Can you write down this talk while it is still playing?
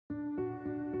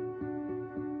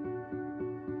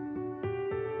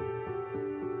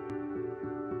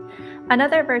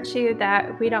Another virtue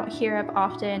that we don't hear of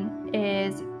often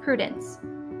is prudence.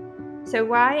 So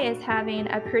why is having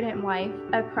a prudent wife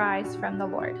a prize from the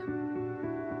Lord?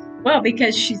 Well,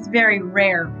 because she's very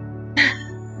rare.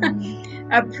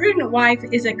 A prudent wife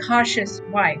is a cautious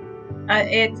wife.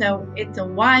 It's a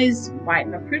wise wife.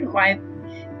 A prudent wife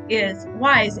is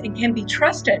wise and can be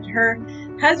trusted. Her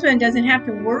husband doesn't have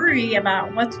to worry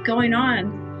about what's going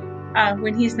on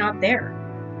when he's not there.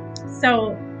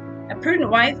 So a prudent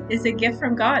wife is a gift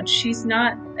from God. She's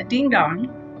not a ding-dong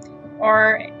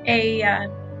or a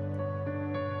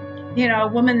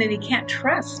woman that he can't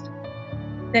trust.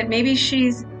 That maybe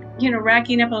she's,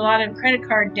 racking up a lot of credit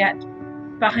card debt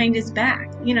behind his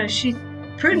back.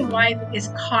 Prudent wife is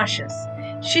cautious.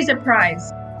 She's a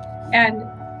prize. And,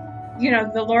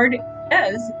 the Lord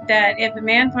says that if a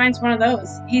man finds one of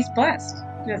those, he's blessed.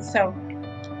 So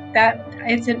that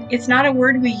it's not a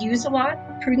word we use a lot,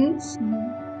 prudence.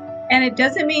 And it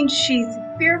doesn't mean she's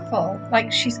fearful,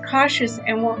 like she's cautious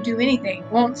and won't do anything,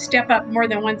 won't step up more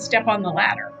than one step on the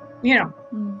ladder.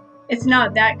 It's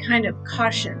not that kind of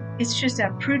caution. It's just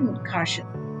a prudent caution,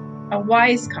 a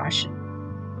wise caution.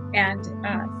 And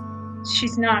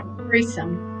she's not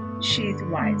worrisome. She's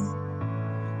wise.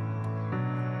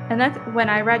 And that's when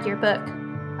I read your book,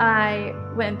 I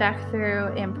went back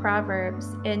through in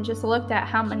Proverbs and just looked at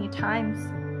how many times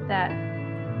that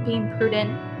being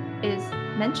prudent is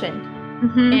mentioned.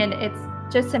 And it's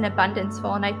just an abundance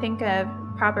full. And I think of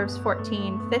Proverbs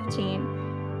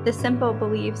 14:15, the simple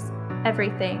believes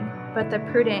everything, but the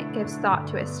prudent gives thought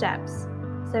to his steps.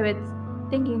 So it's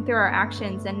thinking through our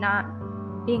actions and not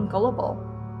being gullible.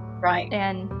 Right.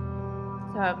 And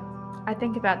so I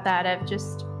think about that of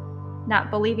just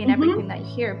not believing everything that you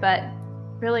hear, but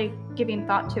really giving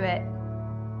thought to it.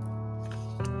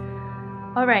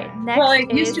 All right, next well,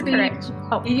 it used to be, courage.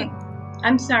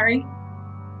 I'm sorry.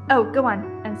 Oh, go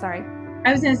on. I'm sorry.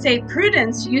 I was going to say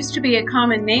Prudence used to be a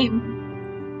common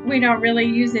name we don't really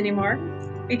use anymore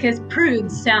because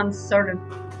prude sounds sort of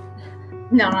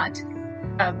not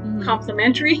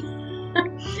complimentary.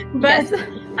 But yes.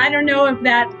 I don't know if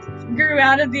that grew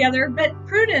out of the other, but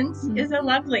prudence is a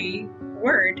lovely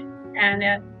word, and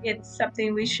it's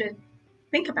something we should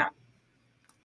think about.